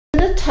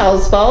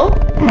Telsbo,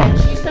 and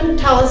she's going to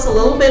tell us a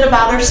little bit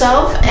about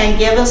herself and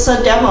give us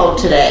a demo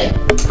today.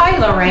 Hi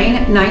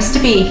Lorraine, nice to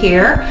be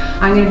here.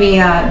 I'm going to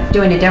be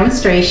doing a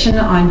demonstration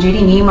on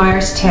Judy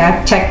Niemeyer's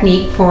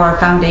technique for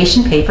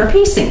foundation paper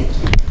piecing.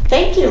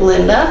 Thank you,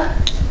 Linda.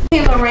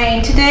 Hey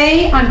Lorraine,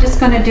 today I'm just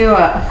going to do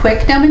a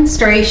quick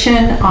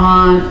demonstration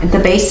on the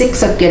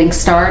basics of getting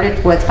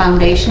started with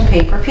foundation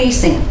paper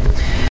piecing.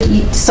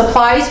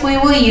 Supplies we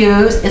will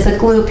use is a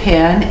glue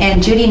pen,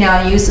 and Judy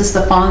now uses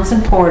the Fons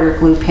 & Porter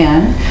glue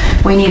pen.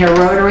 We need a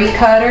rotary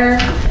cutter,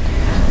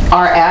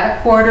 our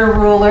add-a-quarter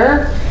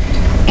ruler,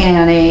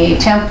 and a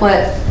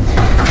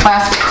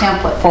plastic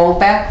template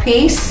fold-back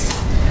piece.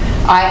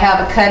 I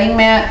have a cutting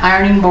mat,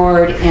 ironing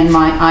board, and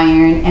my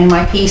iron, and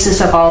my pieces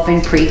have all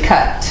been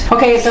pre-cut.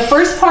 Okay, the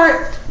first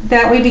part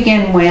that we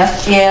begin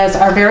with is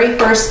our very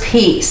first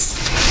piece,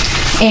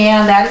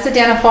 and that is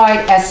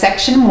identified as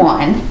section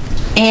 1.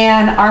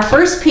 And our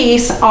first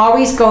piece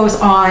always goes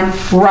on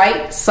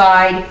right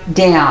side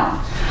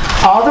down.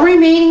 All the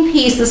remaining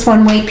pieces,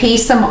 when we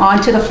piece them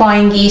onto the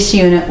flying geese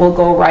unit, will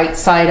go right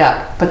side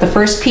up. But the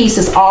first piece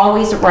is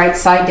always right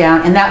side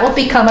down, and that will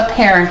become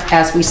apparent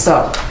as we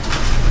sew.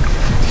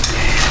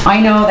 I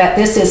know that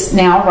this is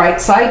now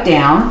right side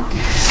down.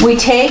 We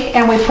take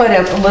and we put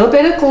a little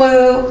bit of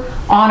glue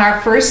on our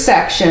first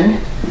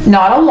section,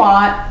 not a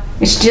lot.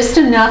 It's just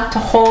enough to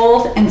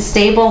hold and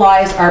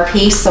stabilize our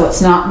piece so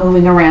it's not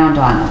moving around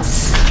on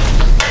us.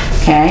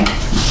 Okay?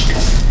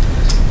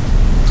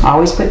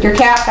 Always put your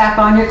cap back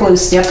on your glue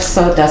stick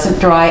so it doesn't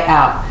dry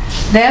out.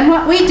 Then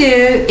what we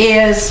do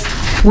is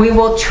we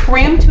will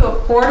trim to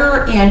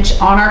 1/4 inch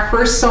on our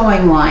first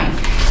sewing line.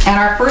 And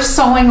our first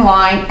sewing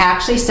line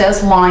actually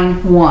says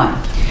line 1.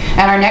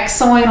 And our next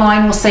sewing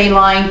line will say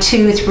line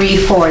 2, 3,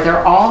 4.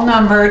 They're all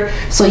numbered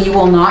so you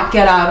will not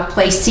get out of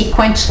place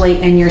sequentially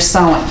in your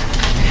sewing.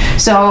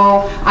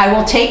 So I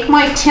will take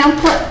my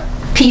template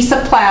piece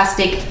of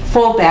plastic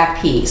fold-back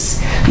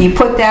piece. You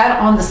put that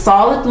on the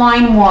solid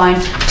line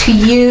 1 to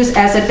use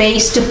as a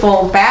base to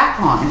fold back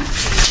on.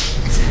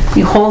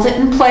 You hold it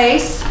in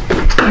place,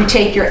 you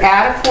take your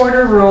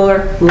add-a-quarter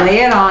ruler,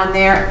 lay it on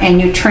there, and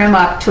you trim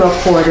up to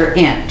 1/4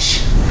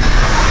 inch.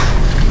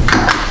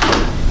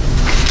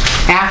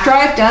 After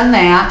I've done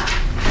that,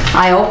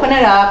 I open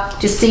it up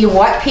to see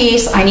what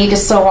piece I need to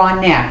sew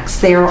on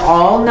next. They are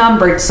all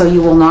numbered so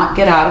you will not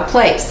get out of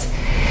place.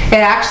 It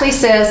actually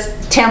says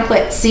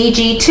template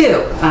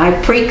CG2. I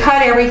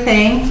pre-cut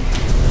everything.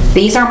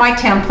 These are my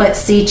templates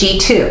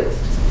CG2.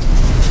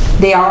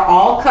 They are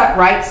all cut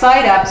right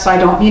side up, so I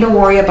don't need to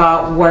worry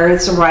about where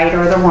it's the right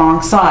or the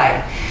wrong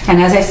side.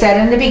 And as I said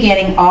in the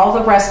beginning, all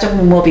the rest of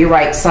them will be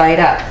right side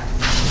up.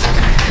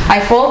 I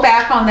fold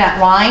back on that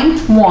line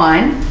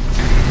 1,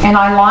 and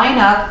I line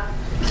up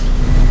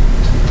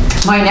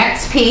my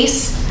next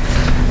piece,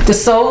 the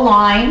sew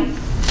line,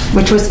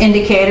 which was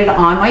indicated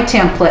on my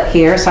template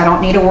here, so I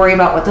don't need to worry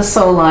about what the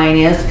sew line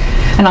is.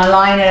 And I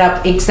line it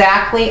up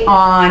exactly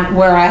on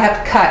where I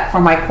have cut for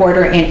my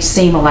 1/4 inch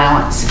seam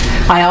allowance.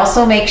 I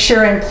also make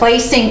sure in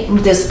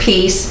placing this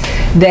piece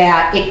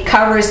that it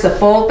covers the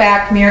fold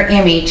back mirror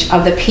image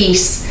of the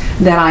piece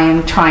that I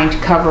am trying to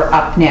cover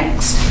up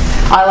next.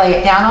 I lay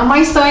it down on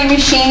my sewing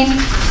machine,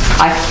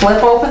 I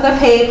flip open the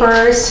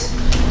papers,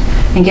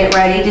 and get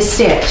ready to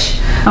stitch.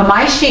 On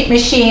my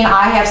machine,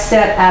 I have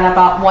set at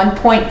about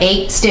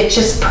 1.8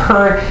 stitches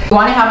per. You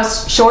want to have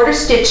a shorter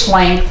stitch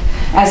length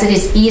as it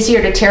is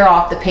easier to tear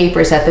off the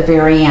papers at the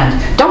very end.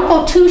 Don't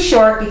go too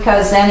short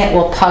because then it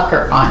will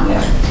pucker on you.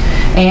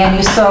 And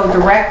you sew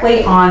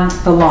directly on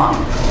the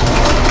line.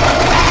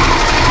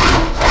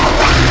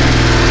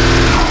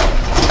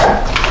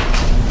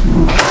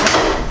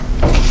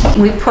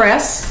 We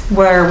press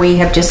where we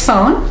have just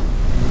sewn.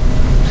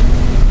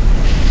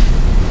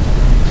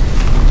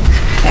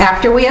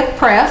 After we have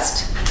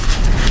pressed,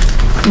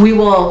 we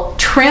will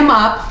trim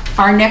up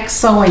our next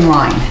sewing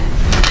line,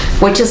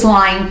 which is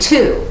line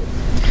 2.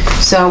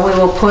 So we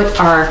will put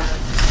our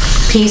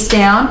piece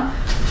down,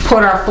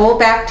 put our fold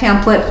back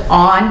template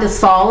on the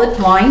solid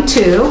line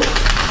 2.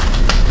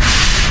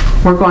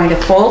 We're going to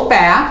fold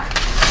back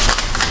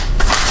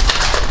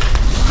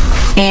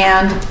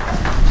and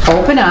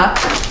open up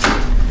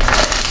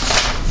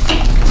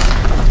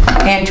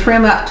and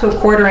trim up to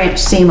 1/4 inch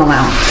seam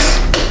allowance.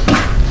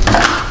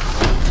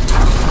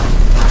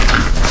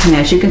 And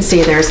as you can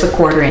see, there's the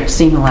 1/4 inch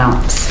seam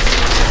allowance.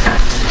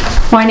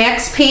 My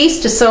next piece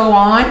to sew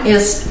on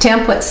is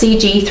template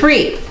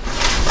CG3.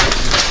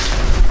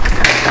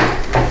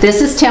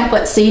 This is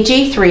template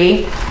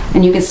CG3,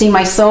 and you can see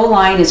my sew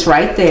line is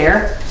right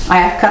there. I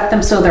have cut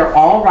them so they're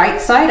all right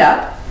side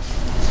up.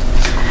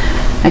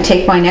 I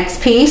take my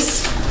next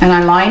piece and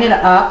I line it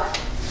up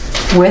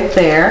with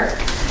there.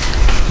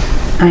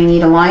 I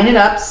need to line it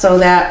up so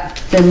that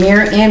the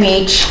mirror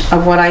image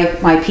of what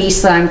my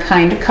piece that I'm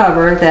trying to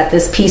cover, that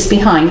this piece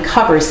behind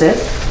covers it.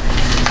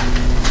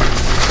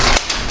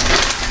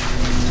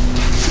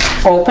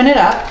 Open it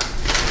up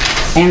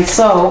and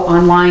sew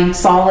on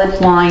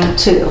solid line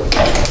 2.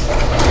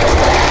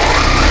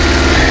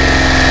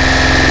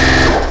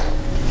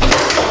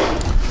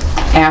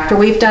 After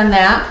we've done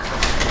that,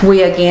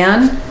 we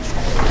again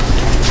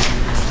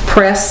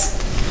press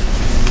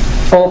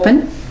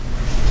open,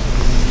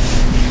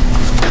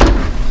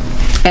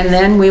 and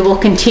then we will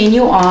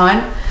continue on,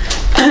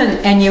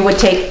 and you would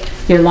take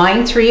your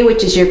line 3,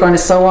 which is you're going to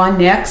sew on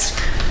next.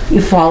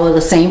 You follow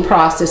the same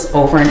process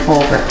over and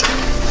over.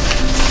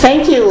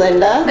 Thank you,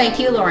 Linda. Thank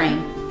you,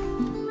 Lorraine.